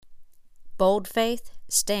Bold faith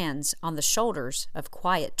stands on the shoulders of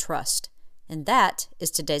quiet trust. And that is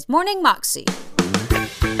today's Morning Moxie.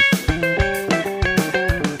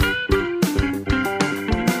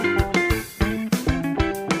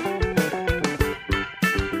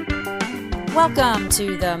 Welcome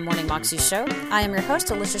to the Morning Moxie Show. I am your host,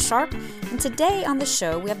 Alicia Sharp, and today on the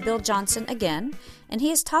show we have Bill Johnson again, and he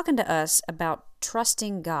is talking to us about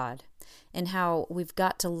trusting God and how we've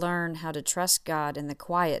got to learn how to trust God in the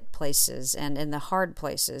quiet places and in the hard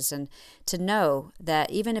places, and to know that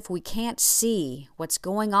even if we can't see what's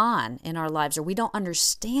going on in our lives or we don't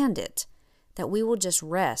understand it, that we will just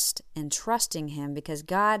rest in trusting Him because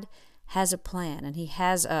God has a plan and He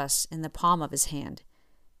has us in the palm of His hand.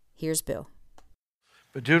 Here's Bill.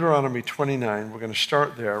 But Deuteronomy 29, we're going to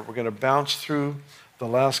start there. We're going to bounce through the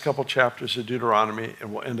last couple chapters of Deuteronomy,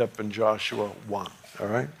 and we'll end up in Joshua 1, all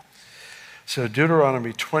right? So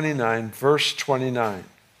Deuteronomy 29, verse 29.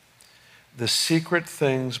 The secret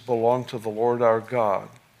things belong to the Lord our God,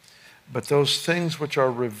 but those things which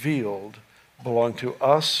are revealed belong to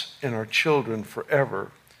us and our children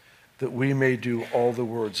forever, that we may do all the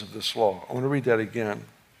words of this law. I want to read that again.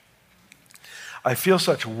 I feel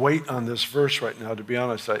such weight on this verse right now, to be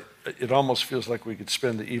honest. It almost feels like we could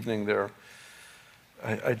spend the evening there.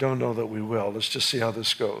 I don't know that we will. Let's just see how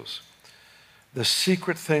this goes. The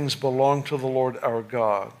secret things belong to the Lord our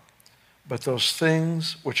God, but those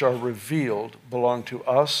things which are revealed belong to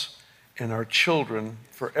us and our children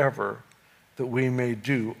forever, that we may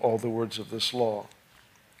do all the words of this law.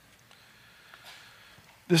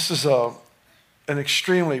 This is an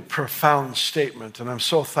extremely profound statement, and I'm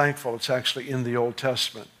so thankful it's actually in the Old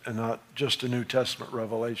Testament and not just a New Testament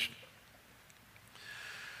revelation.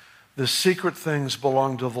 The secret things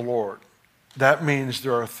belong to the Lord. That means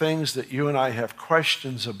there are things that you and I have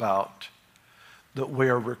questions about that we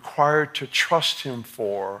are required to trust Him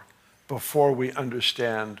for before we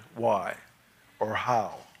understand why or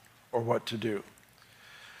how or what to do.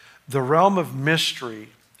 The realm of mystery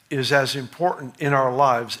is as important in our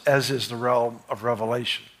lives as is the realm of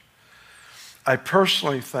revelation. I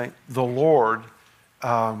personally think the Lord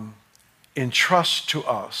entrusts to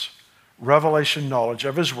us revelation knowledge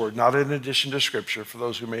of His Word, not in addition to Scripture, for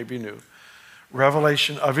those who may be new.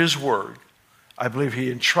 Revelation of His Word. I believe He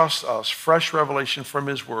entrusts us fresh revelation from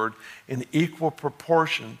His Word in equal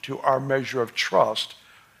proportion to our measure of trust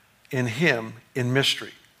in Him in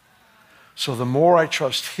mystery. So the more I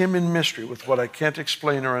trust Him in mystery with what I can't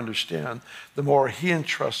explain or understand, the more He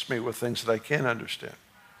entrusts me with things that I can understand.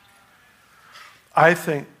 I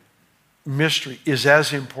think mystery is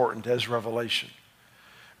as important as revelation,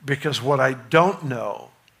 because what I don't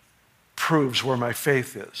know proves where my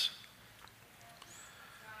faith is.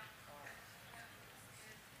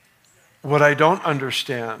 What I don't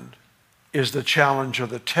understand is the challenge or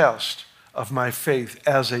the test of my faith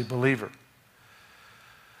as a believer.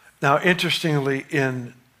 Now, interestingly,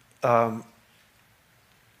 in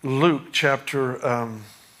Luke chapter,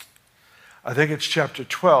 I think it's chapter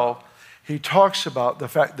 12, he talks about the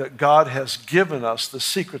fact that God has given us the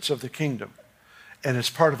secrets of the kingdom, and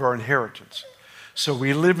it's part of our inheritance. So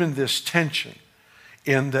we live in this tension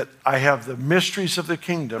in that I have the mysteries of the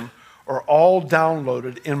kingdom are all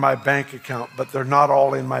downloaded in my bank account, but they're not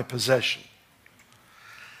all in my possession.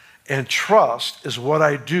 And trust is what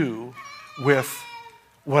I do with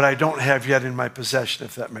what I don't have yet in my possession,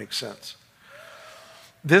 if that makes sense.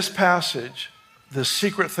 This passage, the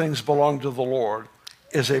secret things belong to the Lord,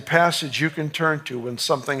 is a passage you can turn to when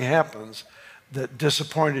something happens that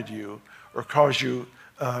disappointed you or caused you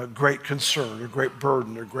great concern or great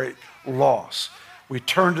burden or great loss. We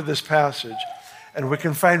turn to this passage and we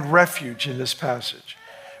can find refuge in this passage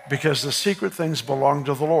because the secret things belong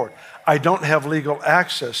to the Lord. I don't have legal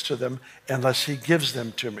access to them unless He gives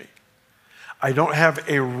them to me. I don't have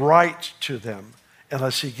a right to them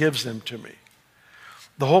unless He gives them to me.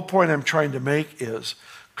 The whole point I'm trying to make is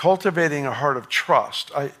cultivating a heart of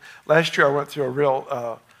trust. Last year I went through a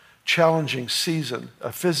real challenging season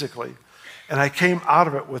physically, and I came out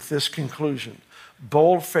of it with this conclusion.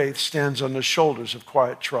 Bold faith stands on the shoulders of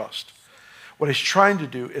quiet trust. What He's trying to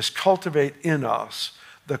do is cultivate in us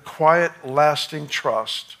the quiet, lasting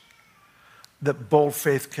trust that bold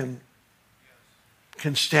faith can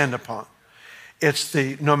stand upon. It's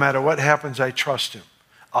the no matter what happens, I trust Him.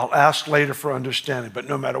 I'll ask later for understanding, but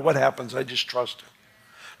no matter what happens, I just trust Him.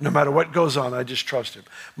 No matter what goes on, I just trust Him.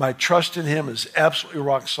 My trust in Him is absolutely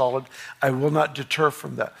rock solid. I will not deter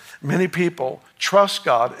from that. Many people trust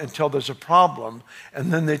God until there's a problem,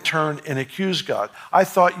 and then they turn and accuse God. I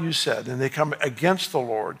thought you said, and they come against the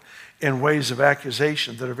Lord in ways of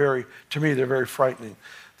accusation that are to me, they're very frightening.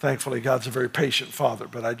 Thankfully, God's a very patient Father,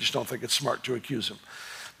 but I just don't think it's smart to accuse him.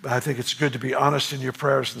 But I think it's good to be honest in your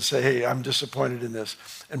prayers and say, hey, I'm disappointed in this,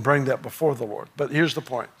 and bring that before the Lord. But here's the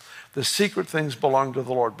point. The secret things belong to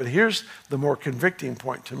the Lord. But here's the more convicting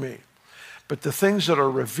point to me. But the things that are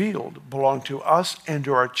revealed belong to us and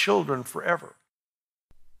to our children forever.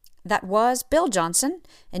 That was Bill Johnson,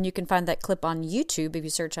 and you can find that clip on YouTube if you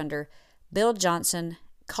search under Bill Johnson,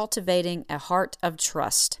 Cultivating a Heart of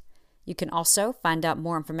Trust. You can also find out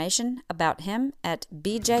more information about him at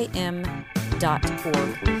bjm.org.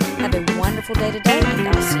 Have a wonderful day today, and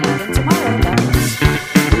I'll see you again tomorrow. God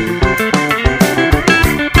bless.